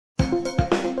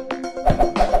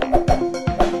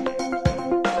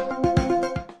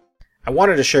I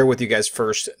wanted to share with you guys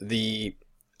first the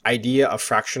idea of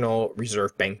fractional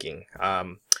reserve banking.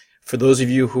 For those of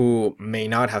you who may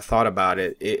not have thought about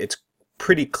it, it's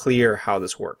pretty clear how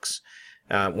this works.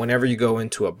 Whenever you go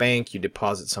into a bank, you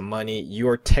deposit some money,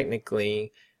 you're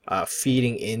technically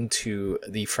feeding into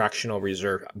the fractional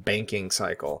reserve banking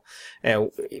cycle, and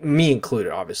me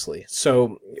included, obviously.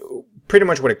 So pretty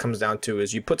much what it comes down to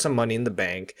is you put some money in the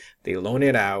bank, they loan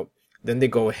it out, then they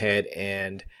go ahead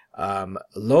and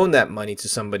loan that money to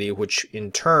somebody, which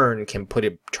in turn can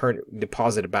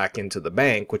deposit it back into the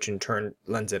bank, which in turn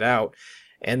lends it out,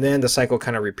 and then the cycle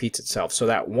kind of repeats itself. So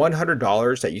that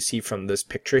 $100 that you see from this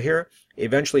picture here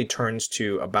eventually turns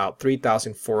to about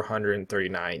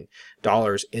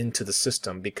 $3,439 into the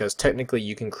system, because technically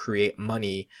you can create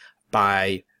money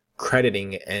by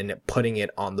crediting and putting it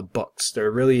on the books.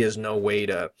 There really is no way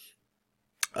to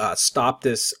stop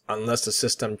this unless the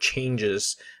system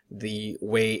changes the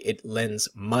way it lends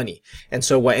money. And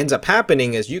so what ends up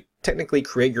happening is you technically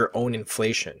create your own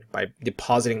inflation by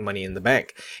depositing money in the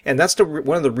bank. And that's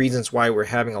one of the reasons why we're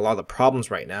having a lot of the problems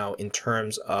right now in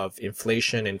terms of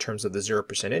inflation, in terms of the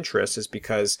 0% interest, is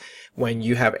because when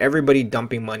you have everybody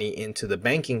dumping money into the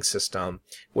banking system,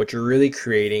 what you're really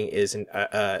creating is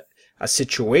a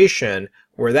situation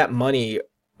where that money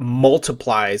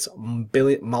multiplies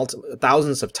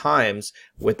thousands of times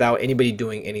without anybody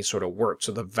doing any sort of work.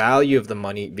 So the value of the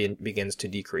money begins to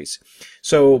decrease.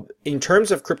 So in terms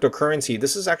of cryptocurrency,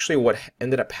 this is actually what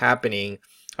ended up happening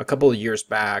a couple of years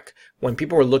back when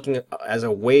people were looking as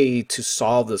a way to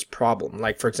solve this problem.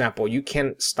 Like, for example, you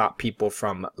can't stop people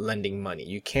from lending money.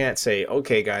 You can't say,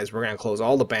 okay guys, we're going to close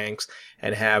all the banks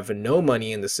and have no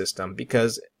money in the system,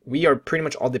 because we are pretty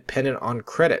much all dependent on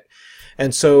credit.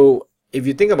 And so if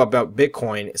you think about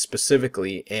Bitcoin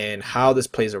specifically and how this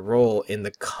plays a role in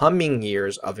the coming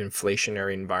years of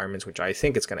inflationary environments, which I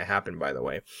think it's going to happen, by the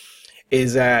way,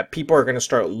 is that people are going to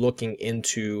start looking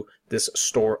into this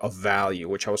store of value,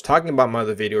 which I was talking about in my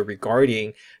other video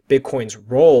regarding Bitcoin's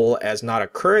role as not a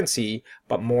currency,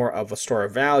 but more of a store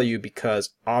of value,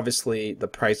 because obviously the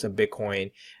price of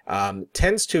Bitcoin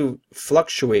tends to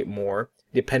fluctuate more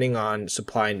depending on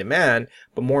supply and demand,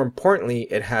 but more importantly,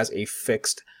 it has a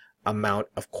fixed amount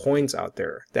of coins out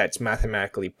there that's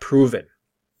mathematically proven.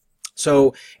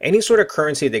 So any sort of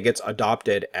currency that gets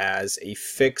adopted as a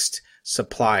fixed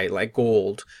supply, like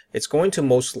gold, it's going to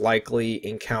most likely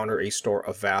encounter a store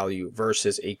of value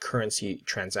versus a currency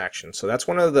transaction. So that's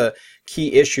one of the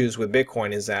key issues with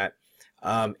Bitcoin, is that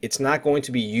it's not going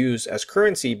to be used as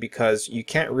currency, because you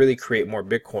can't really create more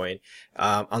Bitcoin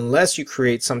unless you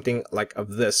create something like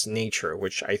of this nature,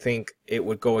 which I think it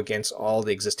would go against all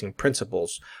the existing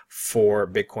principles for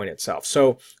Bitcoin itself.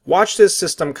 So watch this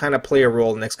system kind of play a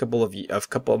role in the next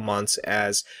couple of months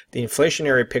as the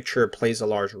inflationary picture plays a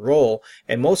large role,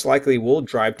 and most likely will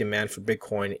drive demand for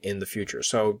Bitcoin in the future.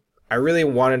 So I really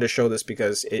wanted to show this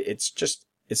because it's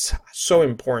so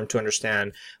important to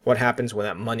understand what happens when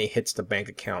that money hits the bank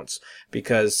accounts,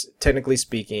 because technically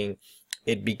speaking,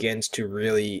 it begins to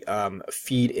really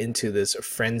feed into this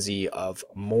frenzy of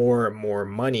more and more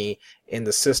money in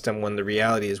the system, when the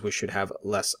reality is we should have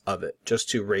less of it, just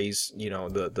to raise,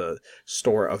 the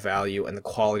store of value and the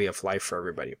quality of life for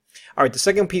everybody. All right, the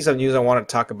second piece of news I want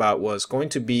to talk about was going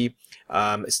to be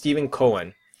Stephen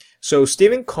Cohen. So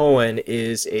Stephen Cohen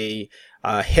is a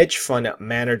hedge fund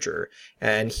manager,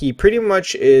 and he pretty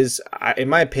much is, in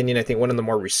my opinion, I think one of the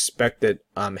more respected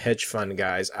hedge fund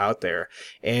guys out there.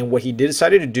 And what he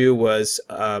decided to do was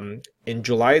in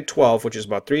July 12th, which is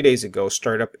about 3 days ago,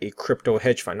 start up a crypto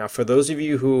hedge fund. Now, for those of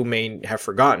you who may have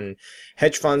forgotten,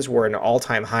 hedge funds were an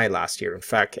all-time high last year. In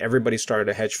fact, everybody started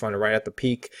a hedge fund right at the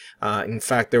peak. In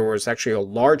fact, there was actually a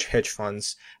large hedge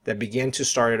funds that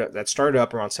started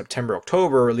up around September,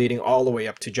 October, leading all the way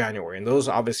up to January. And those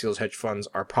hedge funds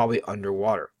are probably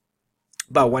underwater.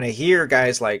 But when I hear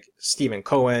guys like Stephen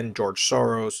Cohen, George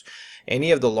Soros,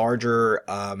 any of the larger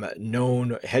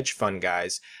known hedge fund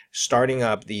guys starting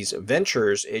up these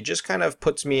ventures, it just kind of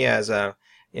puts me as there's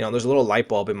a little light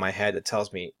bulb in my head that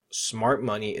tells me smart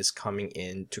money is coming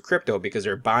into crypto, because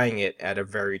they're buying it at a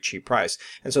very cheap price.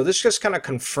 And so this just kind of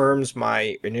confirms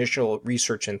my initial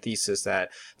research and thesis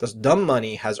that the dumb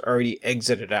money has already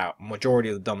exited out, majority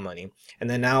of the dumb money. And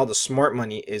then now the smart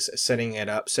money is setting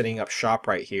up shop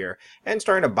right here and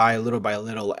starting to buy little by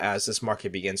little as this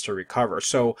market begins to recover.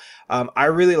 So I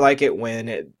really like it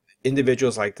when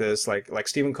individuals like this, like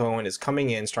Stephen Cohen, is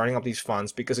coming in, starting up these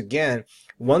funds, because again,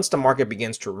 once the market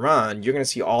begins to run, you're going to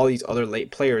see all these other late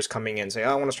players coming in and say,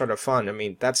 oh, I want to start a fund. I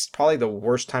mean, that's probably the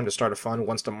worst time to start a fund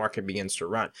once the market begins to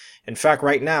run. In fact,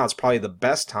 right now, it's probably the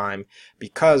best time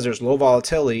because there's low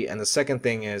volatility. And the second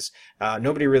thing is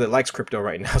nobody really likes crypto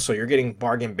right now. So you're getting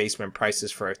bargain basement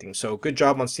prices for everything. So good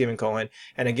job on Stephen Cohen.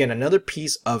 And again, another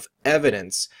piece of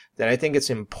evidence that I think it's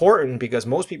important because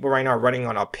most people right now are running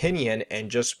on opinion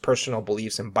and just personal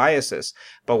beliefs and biases.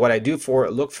 But what I do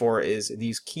look for is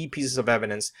these key pieces of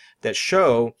evidence that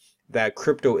show that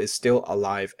crypto is still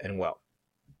alive and well.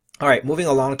 All right, moving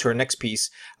along to our next piece,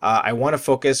 I want to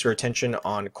focus your attention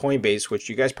on Coinbase, which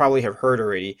you guys probably have heard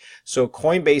already. So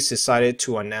Coinbase decided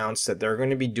to announce that they're going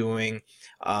to be doing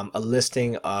a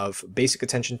listing of basic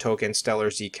attention tokens, Stellar,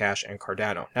 Zcash, and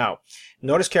Cardano. Now,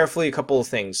 notice carefully a couple of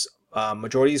things.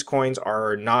 Majority of these coins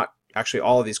are not, actually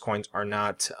all of these coins are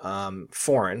not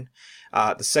foreign.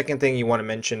 The second thing you want to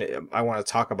mention, I want to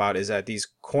talk about, is that these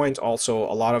coins also,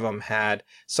 a lot of them had,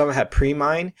 some had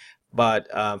pre-mine, but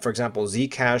for example,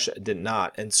 Zcash did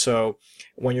not. And so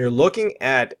when you're looking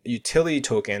at utility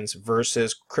tokens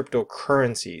versus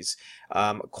cryptocurrencies,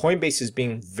 Coinbase is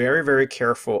being very, very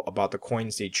careful about the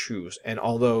coins they choose. And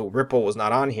although Ripple was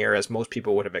not on here, as most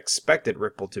people would have expected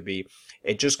Ripple to be,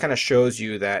 it just kind of shows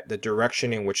you that the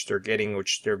direction in which they're getting,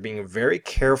 which they're being very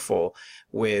careful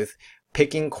with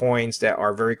picking coins that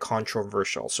are very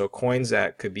controversial. So coins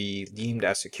that could be deemed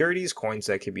as securities, coins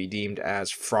that could be deemed as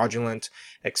fraudulent,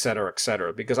 etc.,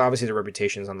 because obviously the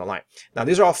reputation is on the line. Now,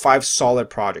 these are all 5 solid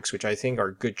projects, which I think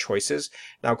are good choices.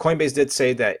 Now, Coinbase did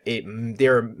say that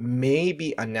they're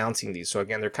maybe announcing these. So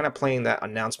again, they're kind of playing that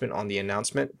announcement on the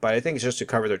announcement, but I think it's just to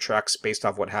cover their tracks based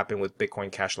off what happened with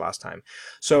Bitcoin Cash last time.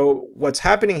 So what's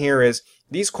happening here is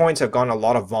these coins have gone a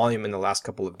lot of volume in the last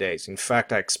couple of days. In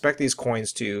fact, I expect these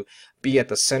coins to be at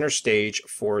the center stage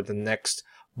for the next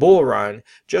bull run,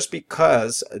 just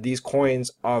because these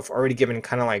coins have already given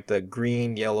kind of like the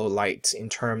green, yellow lights in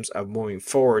terms of moving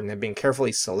forward, and they're being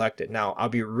carefully selected. Now, I'll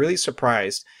be really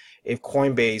surprised if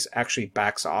Coinbase actually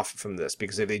backs off from this,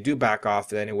 because if they do back off,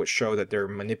 then it would show that they're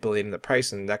manipulating the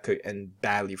price, and that could end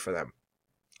badly for them.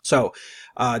 So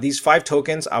these 5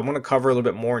 tokens, I want to cover a little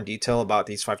bit more in detail about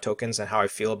these 5 tokens and how I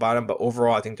feel about them. But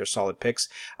overall, I think they're solid picks.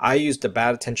 I used the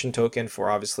bad attention token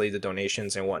for obviously the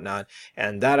donations and whatnot,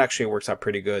 and that actually works out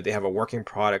pretty good. They have a working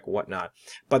product, whatnot.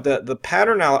 But the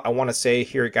pattern I want to say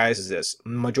here, guys, is this: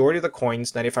 majority of the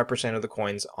coins, 95% of the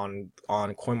coins on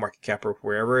CoinMarketCap or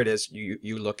wherever it is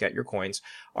you look at your coins,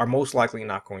 are most likely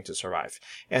not going to survive.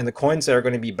 And the coins that are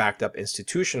going to be backed up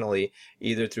institutionally,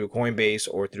 either through Coinbase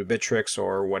or through Bittrex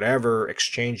or whatever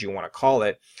exchange you want to call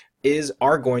it,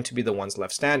 are going to be the ones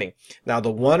left standing. Now,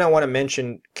 the one I want to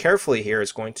mention carefully here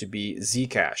is going to be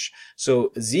Zcash. So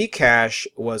Zcash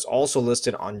was also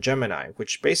listed on Gemini,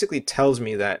 which basically tells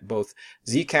me that both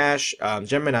Zcash,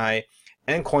 Gemini,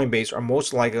 and Coinbase are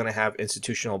most likely going to have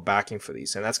institutional backing for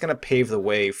these, and that's going to pave the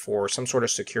way for some sort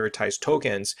of securitized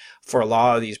tokens for a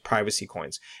lot of these privacy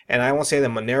coins. And I won't say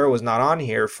that Monero is not on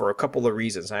here for a couple of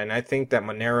reasons, and I think that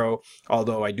Monero,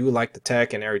 although I do like the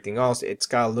tech and everything else, it's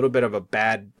got a little bit of a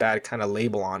bad kind of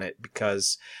label on it,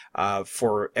 because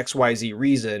for XYZ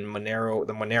reason, the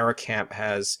Monero camp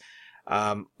has,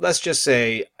 let's just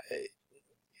say,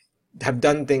 have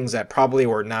done things that probably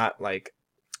were not like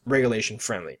regulation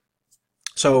friendly.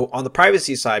 So on the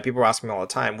privacy side, people are asking me all the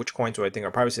time, which coins do I think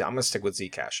are privacy? I'm going to stick with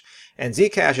Zcash. And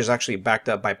Zcash is actually backed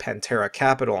up by Pantera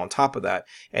Capital on top of that.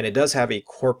 And it does have a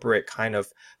corporate kind of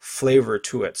flavor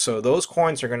to it. So those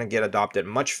coins are going to get adopted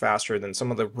much faster than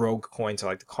some of the rogue coins, I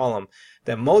like to call them,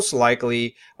 that most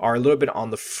likely are a little bit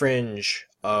on the fringe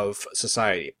of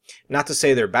society. Not to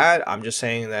say they're bad, I'm just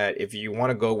saying that if you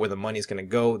want to go where the money's going to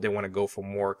go, they want to go for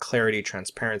more clarity,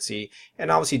 transparency,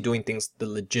 and obviously doing things the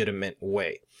legitimate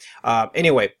way.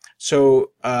 Anyway,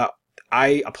 so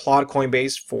I applaud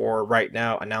Coinbase for right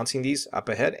now announcing these up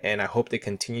ahead, and I hope they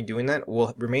continue doing that.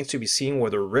 Well, remains to be seen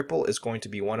whether Ripple is going to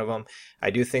be one of them. I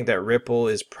do think that Ripple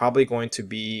is probably going to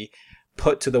be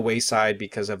put to the wayside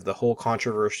because of the whole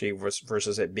controversy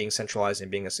versus it being centralized and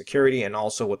being a security, and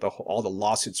also with all the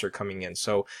lawsuits are coming in.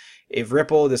 So if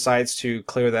Ripple decides to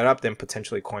clear that up, then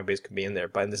potentially Coinbase could be in there.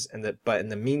 But in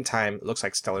the meantime, it looks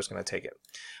like Stellar's going to take it.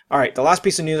 All right, the last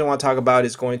piece of news I want to talk about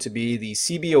is going to be the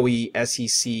CBOE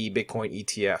SEC Bitcoin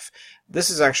ETF. This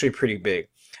is actually pretty big.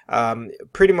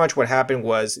 Pretty much what happened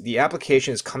was the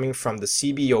application is coming from the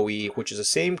CBOE, which is the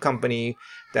same company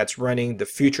that's running the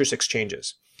futures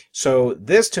exchanges. So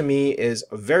this to me is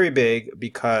very big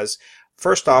because,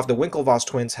 first off, the Winklevoss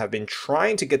twins have been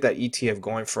trying to get that ETF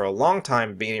going for a long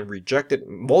time, being rejected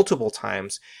multiple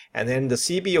times, and then the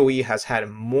CBOE has had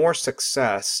more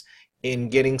success in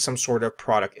getting some sort of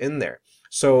product in there.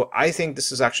 So I think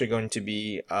this is actually going to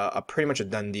be a pretty much a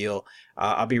done deal.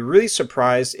 I'll be really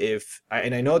surprised if,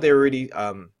 and I know they already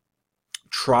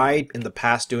tried in the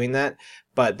past doing that,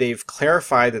 but they've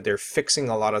clarified that they're fixing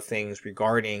a lot of things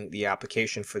regarding the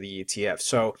application for the ETF.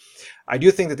 So I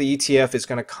do think that the ETF is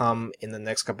going to come in the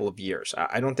next couple of years.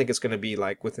 I don't think it's going to be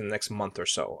like within the next month or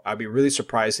so. I'd be really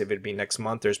surprised if it'd be next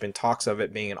month. There's been talks of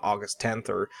it being in August 10th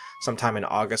or sometime in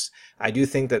August. I do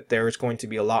think that there is going to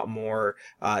be a lot more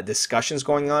discussions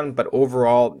going on, but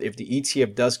overall, if the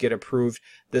ETF does get approved,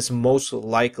 this most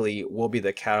likely will be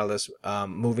the catalyst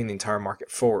moving the entire market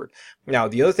forward. Now,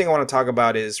 the other thing I want to talk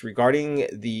about is regarding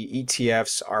the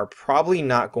ETFs are probably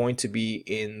not going to be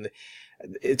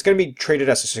it's going to be traded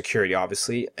as a security,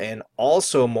 obviously, and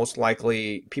also most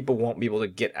likely people won't be able to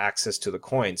get access to the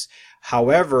coins.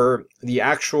 However, the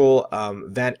actual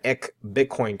Van Eck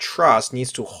Bitcoin Trust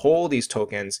needs to hold these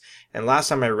tokens, and last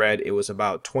time I read it was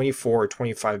about 24 or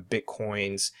 25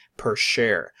 Bitcoins per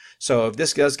share. So if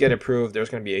this does get approved, there's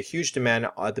going to be a huge demand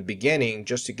at the beginning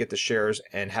just to get the shares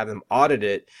and have them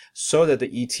audited so that the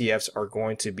ETFs are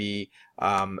going to be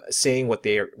saying what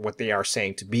they are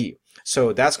saying to be.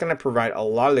 So that's going to provide a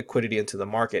lot of liquidity into the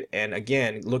market. And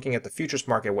again, looking at the futures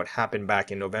market, what happened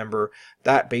back in November,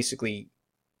 that basically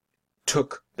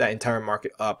took that entire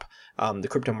market up, the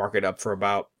crypto market up for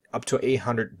about up to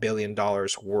 $800 billion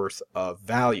worth of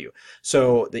value.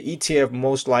 So the ETF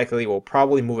most likely will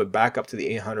probably move it back up to the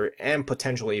 800 and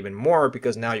potentially even more,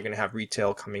 because now you're going to have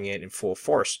retail coming in full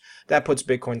force. That puts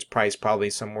Bitcoin's price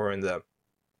probably somewhere in the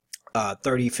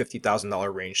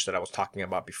 $30,000-$50,000 range that I was talking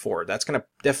about before. That's going to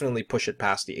definitely push it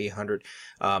past the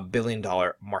 $800 billion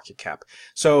market cap.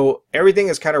 So everything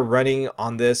is kind of running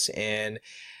on this, and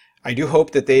I do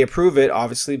hope that they approve it,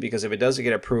 obviously, because if it doesn't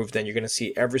get approved, then you're going to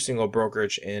see every single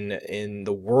brokerage in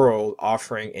the world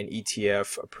offering an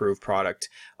ETF approved product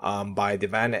by the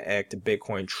Van Eck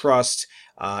Bitcoin Trust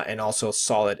and also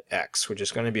Solid X, which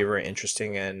is going to be very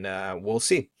interesting, and we'll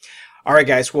see. All right,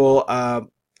 guys. Well,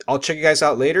 I'll check you guys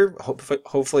out later.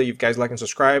 Hopefully you guys like and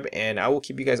subscribe, and I will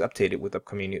keep you guys updated with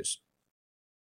upcoming news.